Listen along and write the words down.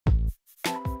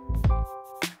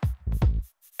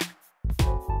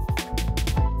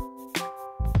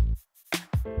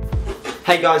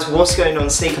Hey guys, what's going on?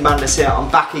 Sneaker Madness here.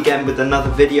 I'm back again with another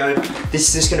video. This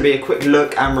is just going to be a quick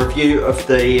look and review of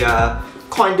the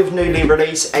kind of newly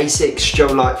released Asics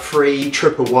Gel Lyte 3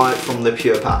 Triple White from the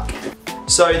Pure Pack.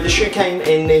 So the shoe came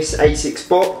in this Asics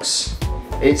box.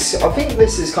 I think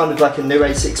this is kind of like a new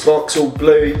Asics box, all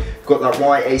blue, got that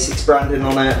white Asics branding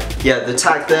on it. Yeah, the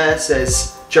tag there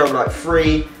says Gel Lyte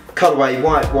 3, colorway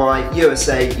white,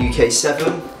 USA, UK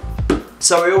 7.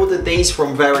 So I ordered these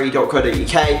from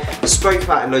very.co.uk, spoke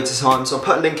about it loads of times. I'll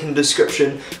put a link in the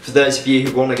description for those of you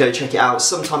who want to go check it out.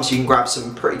 Sometimes you can grab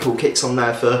some pretty cool kicks on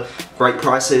there for great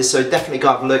prices, so definitely go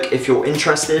have a look if you're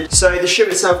interested. So the shoe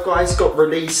itself, guys, got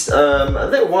released a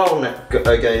little while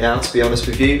ago now, to be honest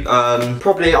with you.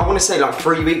 Probably, I want to say like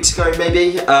 3 weeks ago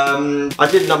maybe.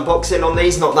 I did an unboxing on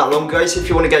these not that long ago, so if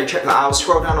you want to go check that out,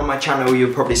 scroll down on my channel,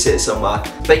 you'll probably see it somewhere.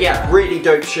 But yeah, really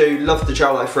dope shoe, love the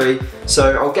Gel Lyte 3.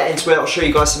 So I'll get into it, I'll show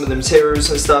you guys some of the materials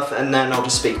and stuff, and then I'll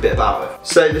just speak a bit about it.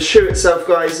 So the shoe itself,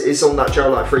 guys, is on that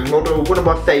Gel Lyte 3 model, one of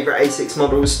my favourite Asics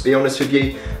models, to be honest with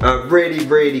you.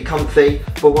 Really comfy.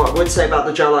 But what I would say about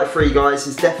the Gel Lyte 3, guys,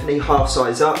 is definitely half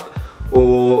size up,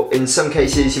 or in some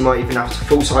cases you might even have to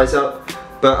full size up.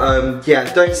 But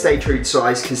yeah, don't stay true to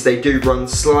size because they do run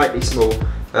slightly small.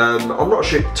 I'm not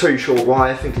too sure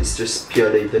why, I think it's just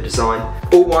purely the design.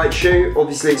 All white shoe,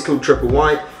 obviously it's called Triple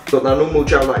White. Got that normal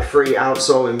Gel Lyte 3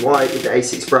 outsole in white with the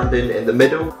Asics branding in the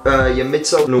middle. Your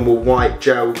midsole, normal white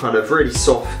gel, kind of really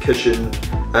soft cushioned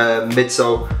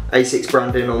midsole. Asics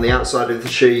branding on the outside of the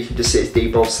shoe, you can just see it's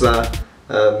debossed there.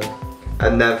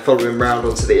 And then following round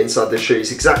onto the inside of the shoe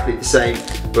is exactly the same,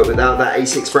 but without that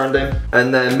Asics branding.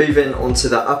 And then moving onto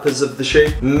the uppers of the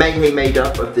shoe, mainly made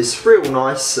up of this real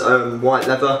nice white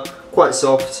leather, quite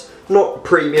soft. Not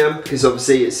premium, because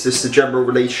obviously it's just a general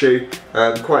release shoe,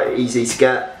 quite easy to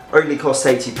get. Only cost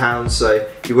 £80, so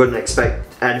you wouldn't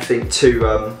expect anything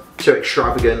too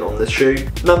extravagant on the shoe.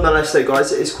 Nonetheless though,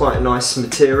 guys, it is quite a nice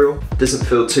material, doesn't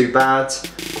feel too bad.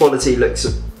 Quality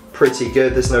looks pretty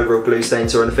good, there's no real glue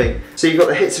stains or anything. So you've got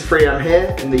the hits of 3M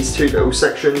here in these two little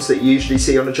sections that you usually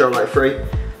see on a Gel Lyte 3.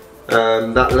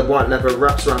 That white leather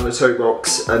wraps around the toe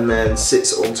box and then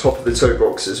sits on top of the toe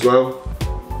box as well.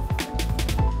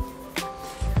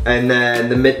 And then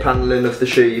the mid paneling of the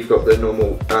shoe, you've got the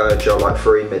normal Gel Lyte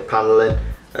 3 mid paneling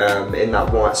in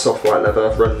that white, soft white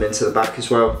leather running into the back as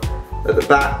well. At the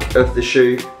back of the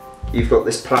shoe, you've got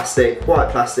this plastic, white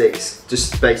plastics,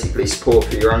 just basically support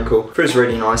for your ankle. Feels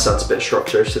really nice, adds a bit of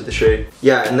structure to the shoe.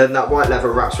 Yeah, and then that white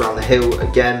leather wraps around the heel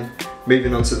again.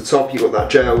 Moving on to the top, you've got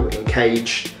that gel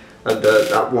encaged under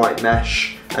that white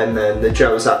mesh, and then the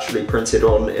gel is actually printed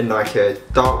on in like a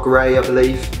dark grey, I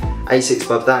believe. Asics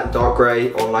above that, dark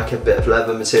grey on like a bit of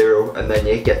leather material, and then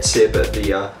you get to see a bit of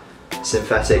the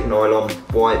synthetic nylon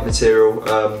white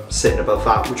material sitting above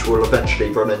that, which will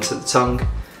eventually run into the tongue.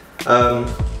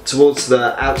 Towards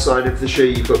the outside of the shoe,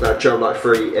 you've got that Gel Lyte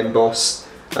 3 embossed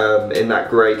in that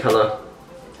grey colour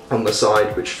on the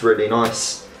side, which is really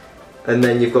nice. And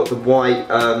then you've got the white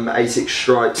Asics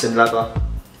stripes in leather,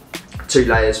 2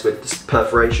 layers with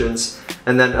perforations,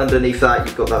 and then underneath that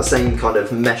you've got that same kind of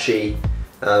meshy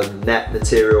net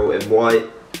material in white,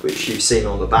 which you've seen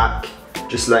on the back,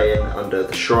 just laying under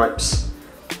the stripes.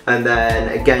 And then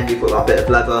again you've got that bit of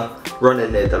leather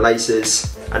running near the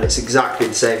laces, and it's exactly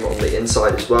the same on the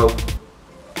inside as well.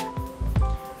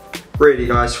 Really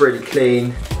nice, really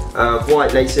clean.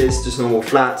 White laces, just normal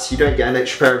flats. You don't get an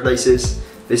extra pair of laces.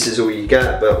 This is all you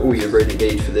get, but all you really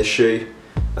need for this shoe.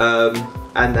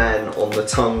 And then on the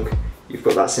tongue, you've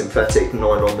got that synthetic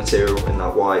nylon material in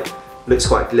that white. Looks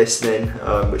quite glistening,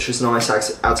 which is nice,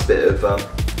 adds a bit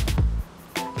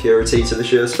of purity to the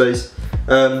shoe, I suppose.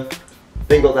 Then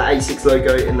you've got that Asics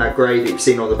logo in that grey that you've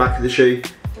seen on the back of the shoe,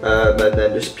 and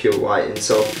then just pure white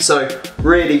insole. So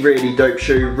really dope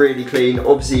shoe, really clean.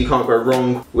 Obviously you can't go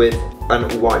wrong with an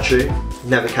all white shoe,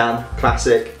 never can,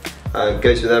 classic,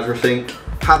 goes with everything.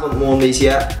 Haven't worn these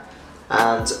yet,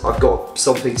 and I've got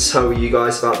something to tell you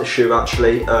guys about the shoe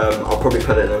actually. I'll probably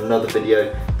put it in another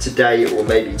video today or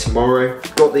maybe tomorrow.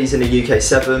 Got these in a UK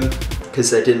 7 because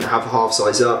they didn't have a half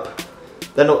size up.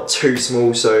 They're not too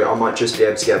small, so I might just be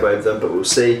able to get away with them, but we'll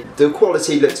see. The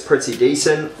quality looks pretty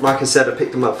decent. Like I said, I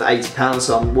picked them up for £80,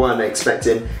 so I weren't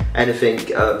expecting anything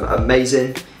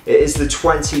amazing. It is the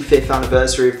 25th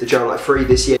anniversary of the Gel Lyte 3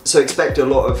 this year, so expect a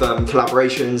lot of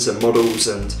collaborations and models,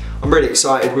 and I'm really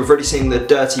excited. We've already seen the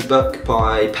Dirty Book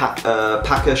by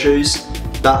Packer Shoes.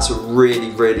 That's a really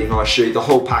nice shoe. The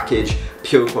whole package,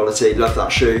 pure quality, love that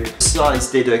shoe.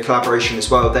 Size did a collaboration as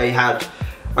well. They had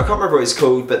I can't remember what it's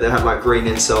called, but they had like green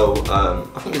insole,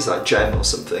 I think it's like gem or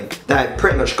something. They're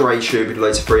pretty much grey shoe with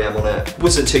loads of 3M on it.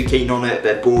 Wasn't too keen on it,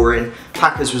 they're boring.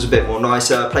 Packers was a bit more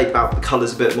nicer, played about with the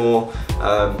colours a bit more.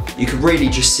 You could really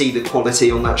just see the quality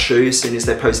on that shoe as soon as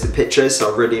they posted pictures,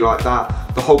 so I really like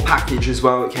that. The whole package as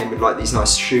well, it came with like these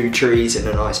nice shoe trees in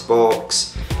a nice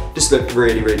box. Just looked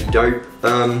really, really dope.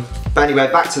 But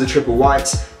anyway, back to the triple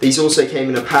whites. These also came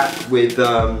in a pack with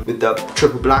the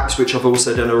triple blacks, which I've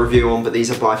also done a review on, but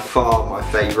these are by far my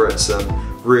favourites.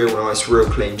 Real nice, real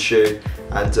clean shoe.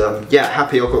 And yeah,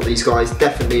 happy I've got these guys.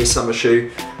 Definitely a summer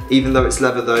shoe. Even though it's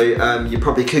leather though, you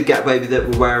probably could get away with it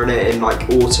with wearing it in like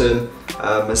autumn,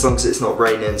 as long as it's not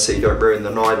raining so you don't ruin the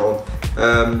nylon.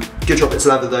 Good job it's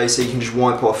leather though, so you can just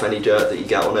wipe off any dirt that you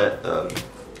get on it,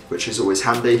 which is always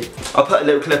handy. I'll put a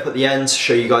little clip at the end to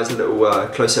show you guys a little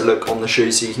closer look on the shoe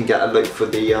so you can get a look for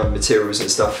the materials and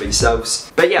stuff for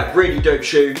yourselves. But yeah, really dope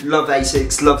shoe, love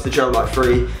Asics, love the Gel Lyte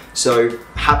 3, so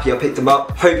happy I picked them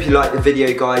up. Hope you liked the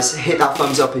video guys, hit that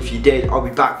thumbs up if you did. I'll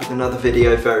be back with another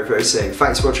video very, very soon.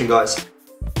 Thanks for watching guys.